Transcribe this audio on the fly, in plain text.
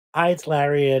Hi, it's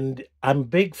Larry, and I'm a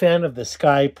big fan of the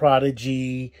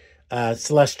SkyProdigy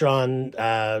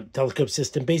Celestron telescope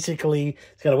system. Basically,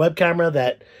 it's got a web camera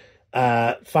that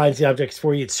finds the objects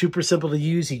for you. It's super simple to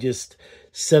use. You just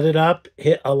set it up,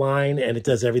 hit a line, and it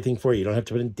does everything for you. You don't have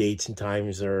to put in dates and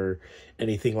times or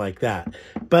anything like that.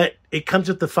 But it comes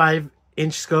with the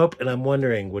 5-inch scope, and I'm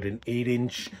wondering, would an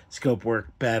 8-inch scope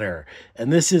work better?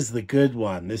 And this is the good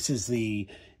one. This is the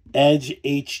Edge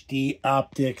HD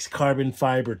Optics carbon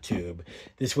fiber tube.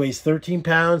 This weighs 13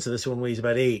 pounds, and this one weighs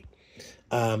about 8.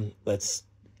 Let's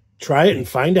try it and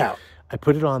find out. I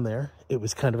put it on there. It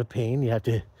was kind of a pain. You have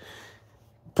to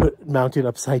mount it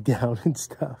upside down and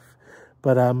stuff.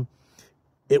 But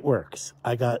it works.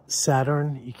 I got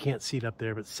Saturn. You can't see it up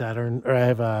there, but Saturn, or I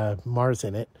have Mars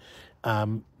in it.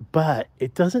 But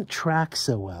it doesn't track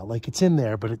so well. Like, it's in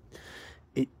there, but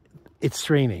it's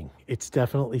straining. It's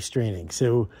definitely straining.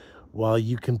 So while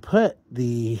you can put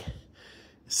the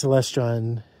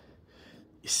Celestron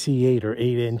C8 or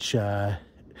 8-inch, and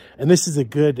this is a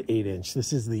good 8-inch.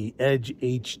 This is the Edge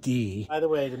HD. By the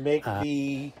way, to make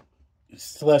the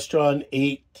Celestron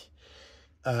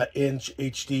 8-inch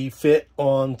HD fit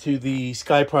onto the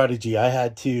SkyProdigy, I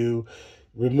had to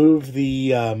remove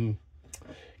the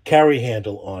carry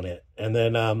handle on it, and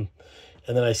then I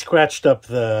scratched up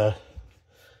the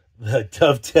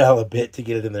dovetail a bit to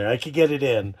get it in there. I could get it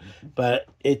in, but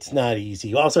it's not easy.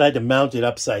 You also had to mount it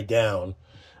upside down,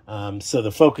 so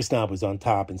the focus knob was on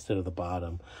top instead of the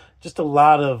bottom. Just a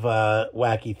lot of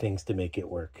wacky things to make it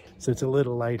work. So it's a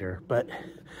little lighter, but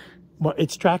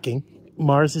it's tracking.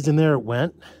 Mars is in there. It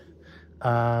went.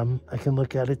 I can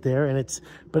look at it there, and it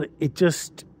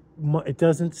doesn't.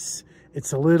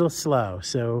 It's a little slow.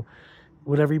 So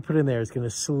whatever you put in there is going to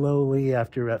slowly,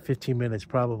 after about 15 minutes,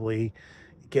 probably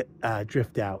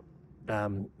drift out.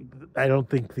 I don't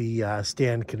think the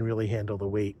stand can really handle the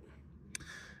weight.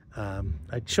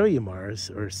 I'd show you Mars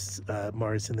or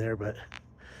Mars in there, but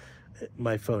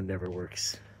my phone never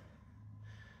works.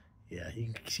 Yeah,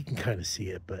 you can kind of see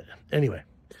it, but anyway,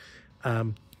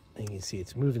 you can see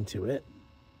it's moving to it.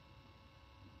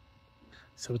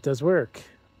 So it does work,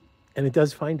 and it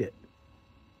does find it.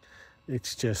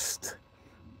 It's just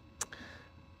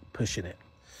pushing it.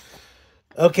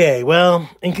 Okay, well,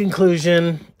 in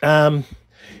conclusion,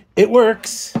 it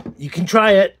works. You can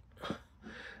try it,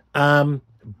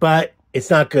 but it's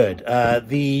not good.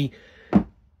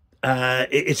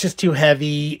 It's just too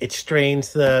heavy. It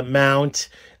strains the mount,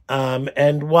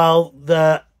 and while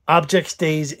the object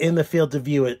stays in the field of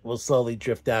view, it will slowly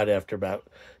drift out after about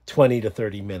 20 to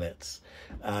 30 minutes.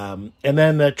 And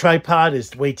then the tripod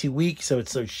is way too weak, so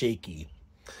it's so shaky.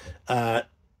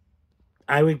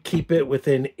 I would keep it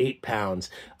within 8 pounds.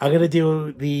 I'm going to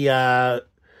do the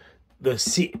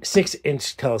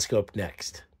 6-inch telescope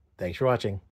next. Thanks for watching.